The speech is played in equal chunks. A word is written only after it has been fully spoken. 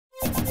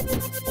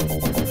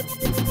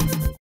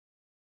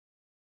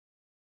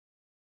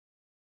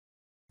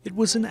It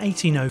was in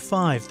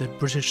 1805 that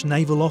British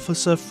naval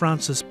officer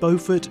Francis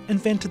Beaufort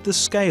invented the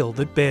scale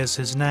that bears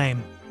his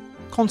name.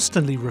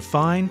 Constantly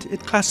refined,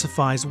 it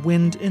classifies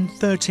wind in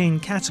 13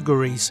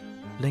 categories,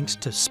 linked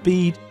to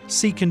speed,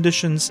 sea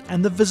conditions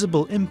and the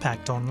visible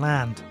impact on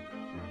land.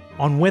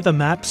 On weather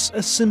maps,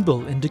 a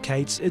symbol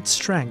indicates its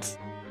strength.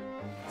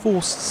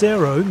 Force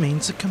 0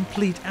 means a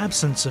complete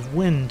absence of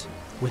wind,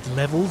 with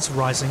levels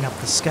rising up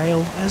the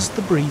scale as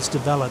the breeze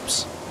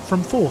develops.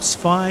 From force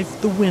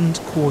 5, the wind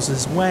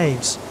causes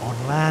waves.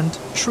 On land,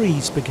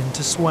 trees begin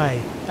to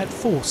sway. At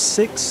force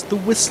 6, the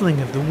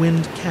whistling of the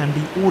wind can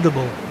be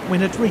audible.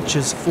 When it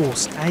reaches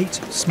force 8,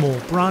 small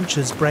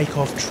branches break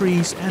off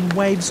trees and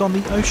waves on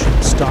the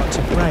ocean start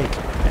to break.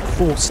 At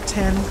force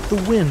 10,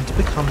 the wind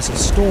becomes a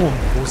storm,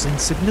 causing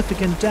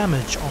significant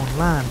damage on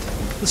land.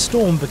 The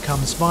storm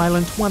becomes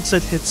violent once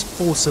it hits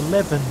force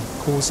 11,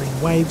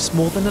 causing waves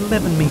more than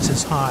 11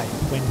 meters high.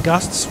 When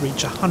gusts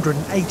reach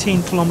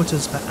 118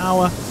 kilometers per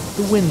hour,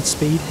 the wind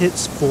speed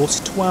hits force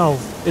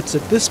 12. It's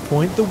at this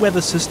point the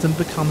weather system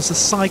becomes a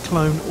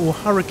cyclone or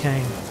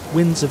hurricane.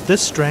 Winds of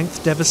this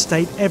strength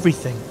devastate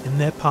everything in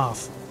their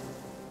path.